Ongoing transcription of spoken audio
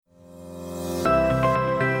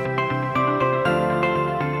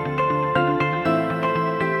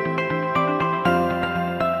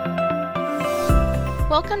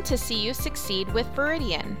Welcome to See You Succeed with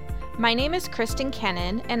Veridian. My name is Kristen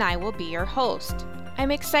Kennan, and I will be your host.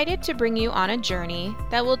 I'm excited to bring you on a journey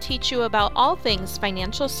that will teach you about all things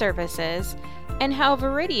financial services and how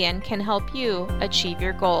Veridian can help you achieve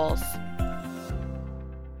your goals.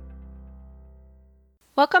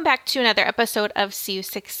 Welcome back to another episode of See You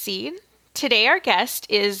Succeed. Today, our guest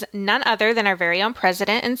is none other than our very own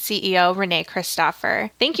President and CEO, Renee Christopher.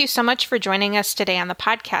 Thank you so much for joining us today on the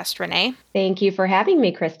podcast, Renee. Thank you for having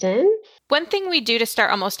me, Kristen. One thing we do to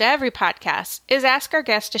start almost every podcast is ask our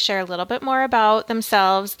guests to share a little bit more about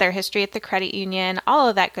themselves, their history at the credit union, all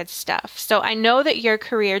of that good stuff. So I know that your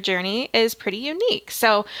career journey is pretty unique.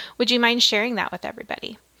 So would you mind sharing that with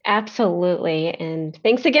everybody? Absolutely. And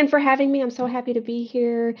thanks again for having me. I'm so happy to be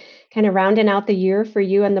here, kind of rounding out the year for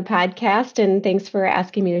you and the podcast. And thanks for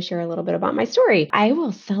asking me to share a little bit about my story. I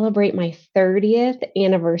will celebrate my 30th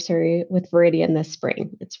anniversary with Veridian this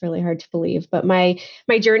spring. It's really hard to believe, but my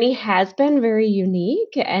journey has been very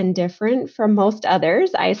unique and different from most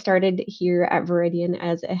others. I started here at Veridian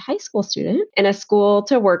as a high school student in a school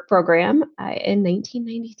to work program in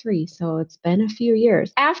 1993. So it's been a few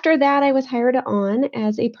years. After that, I was hired on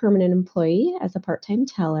as a permanent employee as a part-time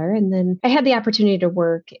teller. And then I had the opportunity to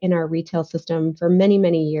work in our retail system for many,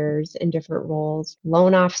 many years in different roles: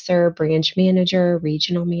 loan officer, branch manager,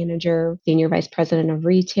 regional manager, senior vice president of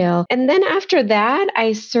retail. And then after that,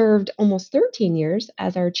 I served almost 13 years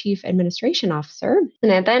as our chief administration officer.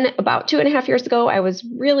 And then about 2.5 years ago, I was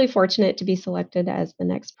really fortunate to be selected as the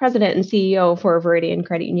next president and CEO for Veridian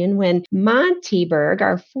Credit Union when Monty Berg,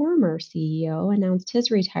 our former CEO, announced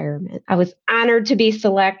his retirement. I was honored to be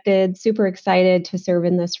selected, super excited to serve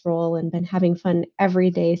in this role, and been having fun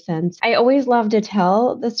every day since. I always love to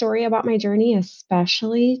tell the story about my journey,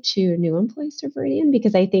 especially to new employees to Veridian,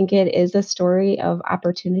 because I think it is a story of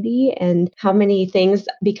opportunity and how many things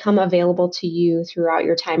become available to you throughout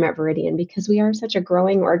your time at Veridian, because we are such a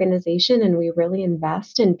growing organization and we really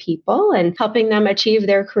invest in people and helping them achieve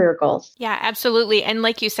their career goals. Yeah, absolutely. And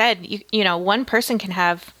like you said, you know, one person can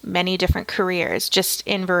have many different careers. Just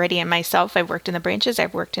in Veridian myself, I've worked in the branches,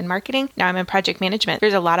 I've worked in marketing. Now I'm in project management.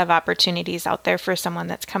 There's a lot of opportunities out there for someone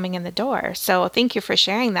that's coming in the door. So thank you for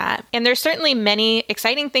sharing that. And there's certainly many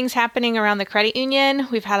exciting things happening around the credit union.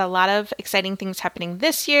 We've had a lot of exciting things happening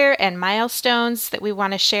this year and milestones that we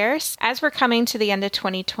want to share. As we're coming to the end of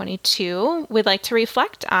 2022, we'd like to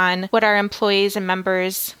reflect on what our employees and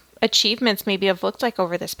members' achievements maybe have looked like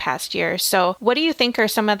over this past year. So what do you think are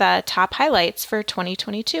some of the top highlights for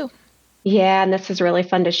 2022? Yeah, and this is really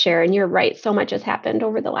fun to share. And you're right, so much has happened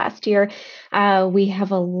over the last year. We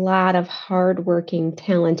have a lot of hardworking,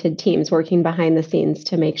 talented teams working behind the scenes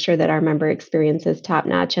to make sure that our member experience is top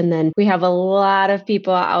notch. And then we have a lot of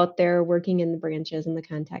people out there working in the branches and the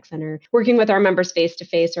contact center, working with our members face to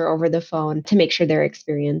face or over the phone to make sure their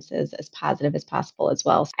experience is as positive as possible as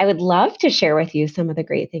well. I would love to share with you some of the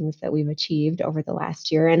great things that we've achieved over the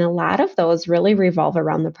last year. And a lot of those really revolve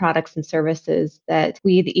around the products and services that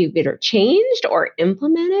we've either changed or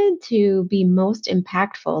implemented to be most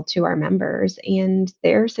impactful to our members and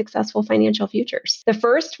their successful financial futures. The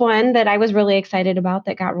first one that I was really excited about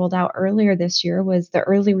that got rolled out earlier this year was the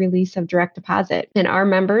early release of direct deposit. And our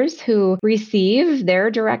members who receive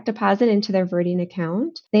their direct deposit into their Veridian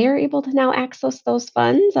account, they are able to now access those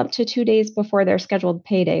funds up to 2 days before their scheduled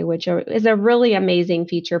payday, which is a really amazing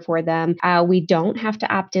feature for them. We don't have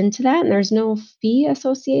to opt into that, and there's no fee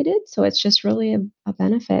associated. So it's just really a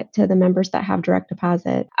benefit to the members that have direct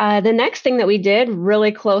deposit. The next thing that we did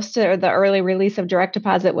really close to the early release of direct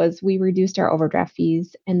deposit was we reduced our overdraft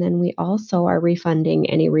fees, and then we also are refunding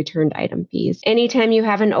any returned item fees. Anytime you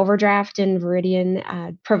have an overdraft, and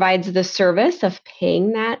Veridian provides the service of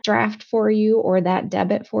paying that draft for you or that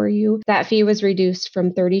debit for you, that fee was reduced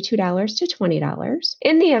from $32 to $20.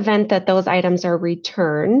 In the event that those items are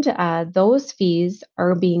returned, those fees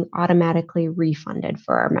are being automatically refunded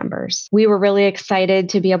for our members. We were really excited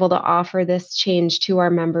to be able to offer this change to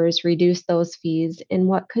our members, reduce those fees in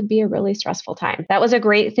what could be a really stressful time. That was a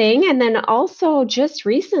great thing. And then also just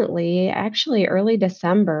recently, actually early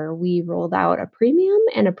December, we rolled out a premium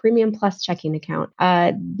and a premium plus checking account.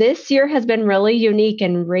 This year has been really unique,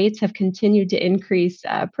 and rates have continued to increase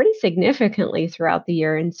pretty significantly throughout the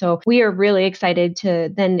year. And so we are really excited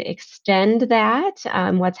to then extend that,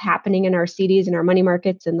 what's happening in our CDs and our money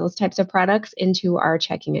markets and those types of products into our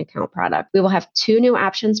checking account product. We will have 2 new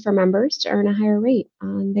options for members to earn a higher rate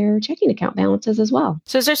on their checking account balances as well.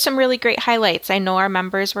 So those are some really great highlights. I know our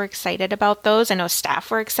members were excited about those. I know staff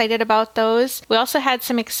were excited about those. We also had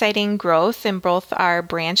some exciting growth in both our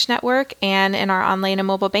branch network and in our online and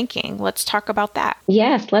mobile banking. Let's talk about that.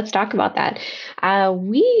 Yes, let's talk about that.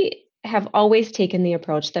 We have always taken the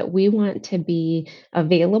approach that we want to be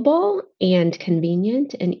available and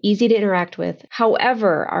convenient and easy to interact with,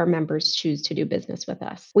 however our members choose to do business with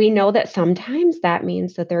us. We know that sometimes that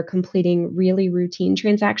means that they're completing really routine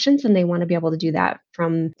transactions and they want to be able to do that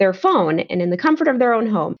from their phone and in the comfort of their own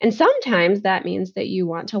home. And sometimes that means that you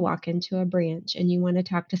want to walk into a branch and you want to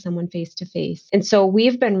talk to someone face to face. And so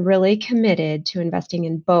we've been really committed to investing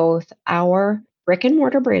in both our brick and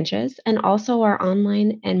mortar branches and also our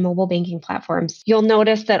online and mobile banking platforms. You'll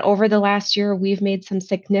notice that over the last year, we've made some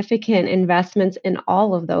significant investments in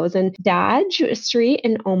all of those. And Dodge Street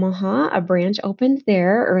in Omaha, a branch opened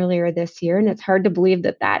there earlier this year. And it's hard to believe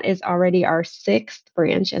that that is already our 6th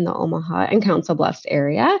branch in the Omaha and Council Bluffs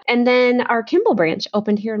area. And then our Kimball branch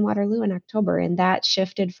opened here in Waterloo in October. And that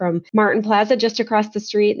shifted from Martin Plaza just across the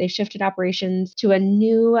street. They shifted operations to a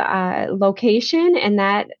new location. And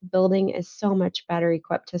that building is so much better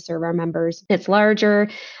equipped to serve our members. It's larger.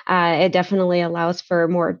 It definitely allows for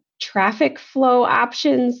more traffic flow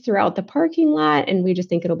options throughout the parking lot. And we just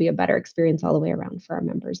think it'll be a better experience all the way around for our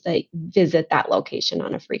members that visit that location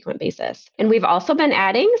on a frequent basis. And we've also been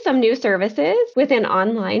adding some new services within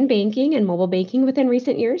online banking and mobile banking within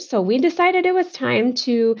recent years. So we decided it was time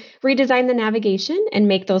to redesign the navigation and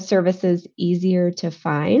make those services easier to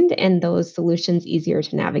find and those solutions easier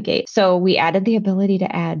to navigate. So we added the ability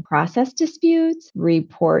to add process disputes,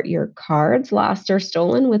 report your cards lost or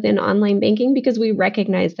stolen within online banking, because we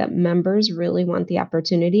recognize that members really want the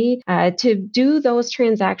opportunity to do those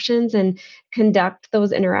transactions and conduct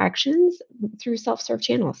those interactions through self-serve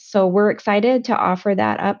channels. So we're excited to offer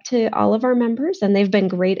that up to all of our members, and they've been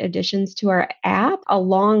great additions to our app,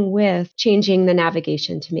 along with changing the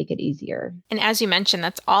navigation to make it easier. And as you mentioned,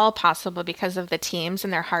 that's all possible because of the teams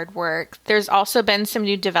and their hard work. There's also been some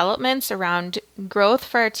new developments around growth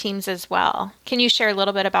for our teams as well. Can you share a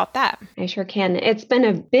little bit about that? I sure can. It's been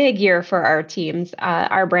a big year for our teams.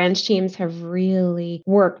 Our branch teams have really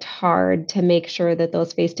worked hard to make sure that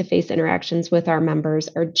those face-to-face interactions with our members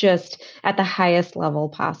are just at the highest level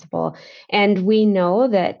possible. And we know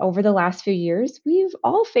that over the last few years, we've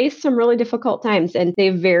all faced some really difficult times, and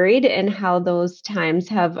they've varied in how those times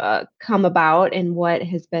have come about and what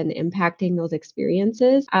has been impacting those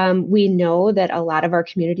experiences. We know that a lot of our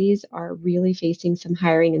communities are really facing some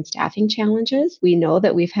hiring and staffing challenges. We know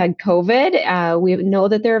that we've had COVID. We know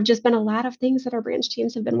that there have just been a lot of things that our branch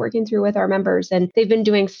teams have been working through with our members, and they've been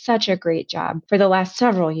doing such a great job for the last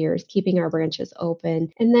several years, keeping our branches open,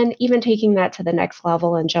 and then even taking that to the next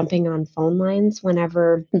level and jumping on phone lines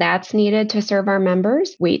whenever that's needed to serve our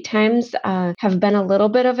members. Wait times have been a little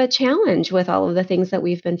bit of a challenge with all of the things that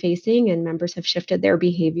we've been facing, and members have shifted their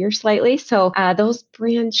behavior slightly. So those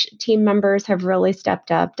branch team members have really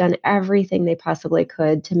stepped up, done everything they possibly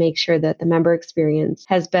could to make sure that the member experience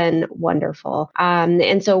has been wonderful.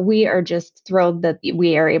 And so we are just thrilled that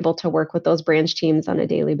we are able to work with those branch teams on a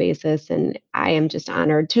daily basis. And I am just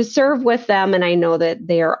honored to serve with them. And I know that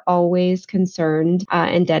they are always concerned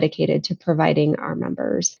and dedicated to providing our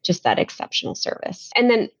members just that exceptional service. And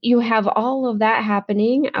then you have all of that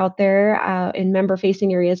happening out there in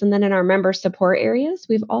member-facing areas. And then in our member support areas,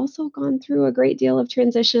 we've also gone through a great deal of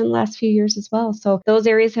transition in the last few years as well. So those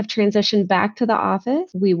areas have transitioned back to the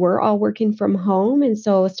office. We were all working from home. And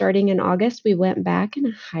so starting in August, we went back in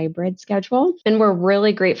a hybrid schedule. And we're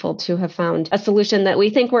really grateful to have found a solution that we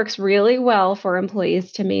think works really well for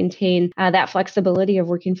employees to maintain that flexibility of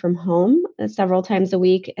working from home several times a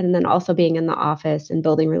week, and then also being in the office and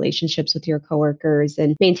building relationships with your coworkers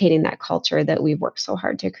and maintaining that culture that we've worked so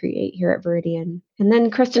hard to create here at Veridian. And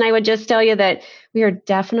then, Kristen, I would just tell you that we are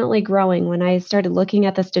definitely growing. When I started looking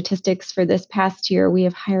at the statistics for this past year, we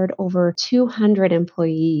have hired over 200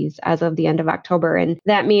 employees as of the end of October. And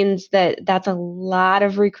that means that that's a lot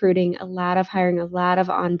of recruiting, a lot of hiring, a lot of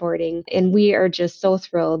onboarding. And we are just so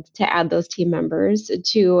thrilled to add those team members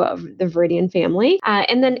to the Veridian family.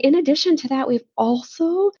 And then in addition to that, we've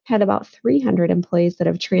also had about 300 employees that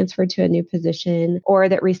have transferred to a new position or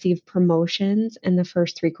that received promotions in the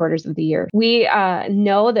first 3 quarters of the year. We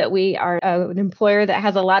know that we are an employer that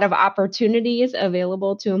has a lot of opportunities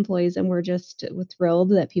available to employees, and we're just thrilled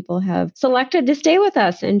that people have selected to stay with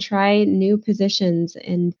us and try new positions,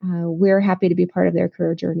 and we're happy to be part of their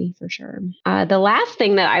career journey for sure. The last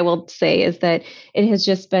thing that I will say is that it has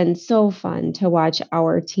just been so fun to watch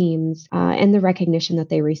our teams and the recognition that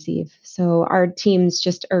they receive. So our teams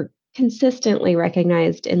just are consistently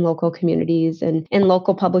recognized in local communities and in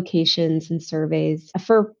local publications and surveys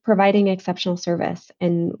for providing exceptional service.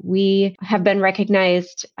 And we have been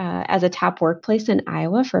recognized as a top workplace in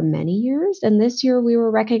Iowa for many years. And this year we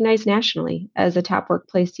were recognized nationally as a top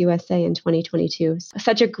workplace USA in 2022.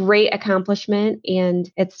 Such a great accomplishment.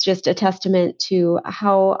 And it's just a testament to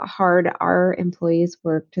how hard our employees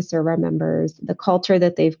work to serve our members, the culture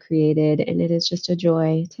that they've created. And it is just a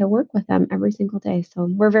joy to work with them every single day. So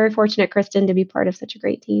we're very fortunate, Kristen, to be part of such a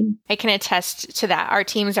great team. I can attest to that. Our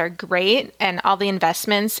teams are great, and all the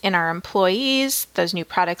investments in our employees, those new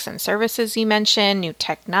products and services you mentioned, new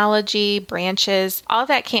technology, branches, all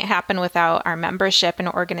that can't happen without our membership and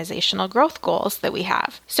organizational growth goals that we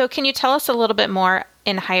have. So can you tell us a little bit more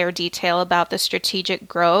in higher detail about the strategic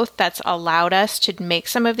growth that's allowed us to make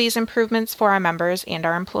some of these improvements for our members and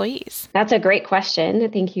our employees? That's a great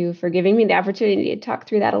question. Thank you for giving me the opportunity to talk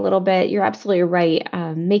through that a little bit. You're absolutely right.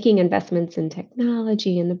 Making investments in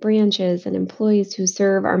technology and the branches and employees who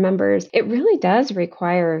serve our members, it really does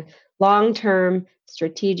require long-term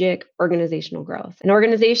strategic organizational growth. An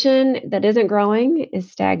organization that isn't growing is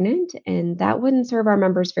stagnant, and that wouldn't serve our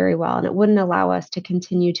members very well. And it wouldn't allow us to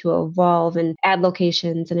continue to evolve and add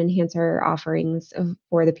locations and enhance our offerings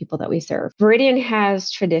for the people that we serve. Veridian has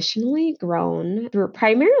traditionally grown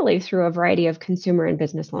primarily through a variety of consumer and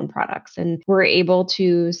business loan products. And we're able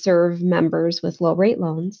to serve members with low rate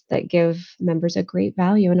loans that give members a great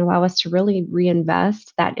value and allow us to really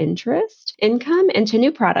reinvest that interest income into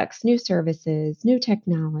new products, new services, new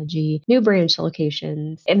technology, new branch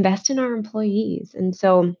locations, invest in our employees. And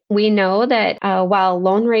so we know that while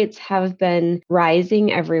loan rates have been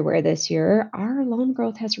rising everywhere this year, our loan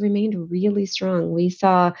growth has remained really strong. We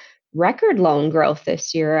saw record loan growth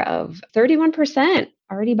this year of 31%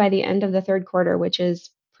 already by the end of the third quarter, which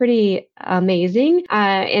is pretty amazing.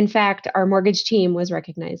 In fact, our mortgage team was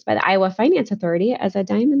recognized by the Iowa Finance Authority as a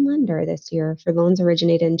diamond lender this year for loans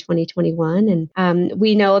originated in 2021. And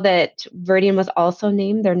we know that Veridian was also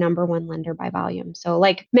named their number one lender by volume. So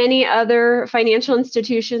like many other financial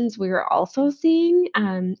institutions, we are also seeing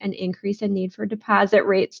an increase in need for deposit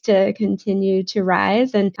rates to continue to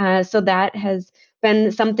rise. And so that has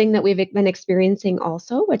been something that we've been experiencing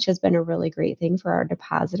also, which has been a really great thing for our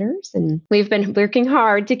depositors. And we've been working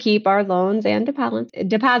hard to keep our loans and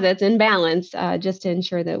deposits in balance just to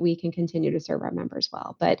ensure that we can continue to serve our members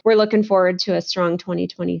well. But we're looking forward to a strong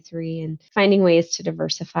 2023 and finding ways to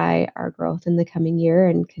diversify our growth in the coming year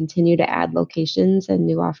and continue to add locations and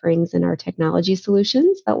new offerings in our technology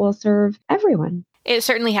solutions that will serve everyone. It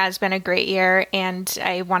certainly has been a great year, and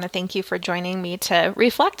I want to thank you for joining me to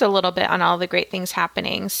reflect a little bit on all the great things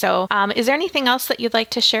happening. So is there anything else that you'd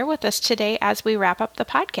like to share with us today as we wrap up the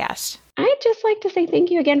podcast? I'd just like to say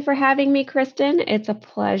thank you again for having me, Kristen. It's a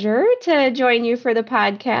pleasure to join you for the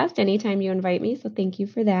podcast anytime you invite me. So thank you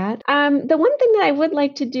for that. The one thing that I would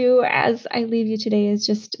like to do as I leave you today is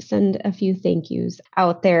just send a few thank yous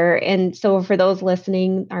out there. And so for those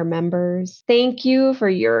listening, our members, thank you for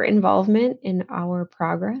your involvement in our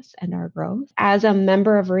progress and our growth. As a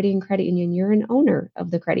member of Veridian Credit Union, you're an owner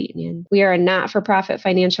of the credit union. We are a not-for-profit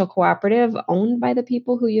financial cooperative owned by the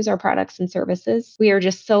people who use our products and services. We are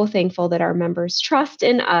just so thankful that our members trust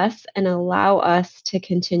in us and allow us to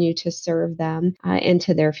continue to serve them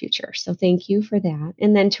into their future. So thank you for that.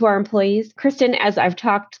 And then to our employees, Kristen, as I've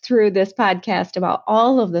talked through this podcast about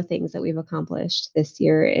all of the things that we've accomplished this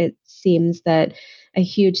year, it seems that a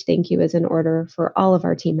huge thank you is in order for all of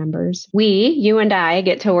our team members. You and I,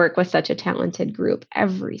 get to work with such a talented group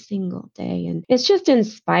every single day. And it's just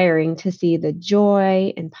inspiring to see the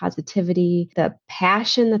joy and positivity, the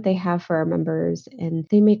passion that they have for our members. And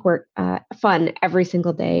they make work fun every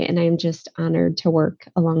single day. And I'm just honored to work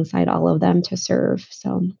alongside all of them to serve.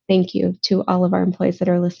 So thank you to all of our employees that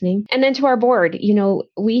are listening. And then to our board,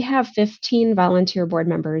 we have 15 volunteer board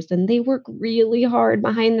members, and they work really hard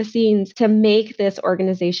behind the scenes to make this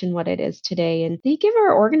organization what it is today. And they give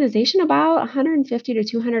our organization about 150 to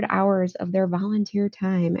 200 hours of their volunteer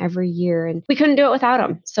time every year. And we couldn't do it without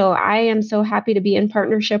them. So I am so happy to be in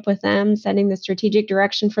partnership with them, setting the strategic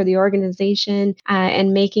direction for the organization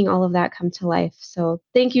and making all of that come to life. So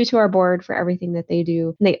thank you to our board for everything that they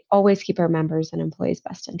do. And they always keep our members and employees'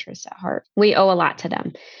 best interests at heart. We owe a lot to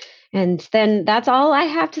them. And then that's all I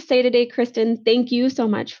have to say today, Kristen. Thank you so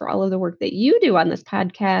much for all of the work that you do on this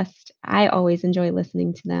podcast. I always enjoy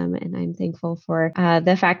listening to them, and I'm thankful for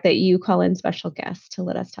the fact that you call in special guests to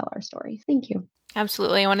let us tell our stories. Thank you.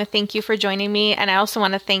 Absolutely. I want to thank you for joining me. And I also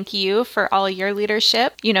want to thank you for all your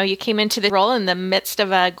leadership. You came into the role in the midst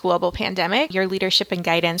of a global pandemic. Your leadership and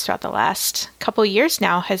guidance throughout the last couple years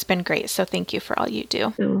now has been great. So thank you for all you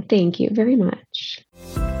do. Oh, thank you very much.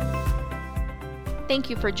 thank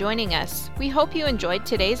you for joining us. We hope you enjoyed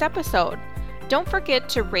today's episode. Don't forget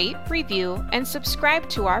to rate, review, and subscribe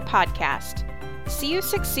to our podcast. See You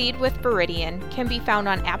Succeed with Veridian can be found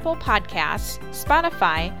on Apple Podcasts,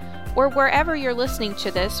 Spotify, or wherever you're listening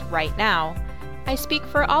to this right now. I speak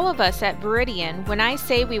for all of us at Veridian when I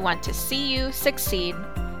say we want to see you succeed.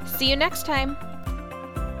 See you next time.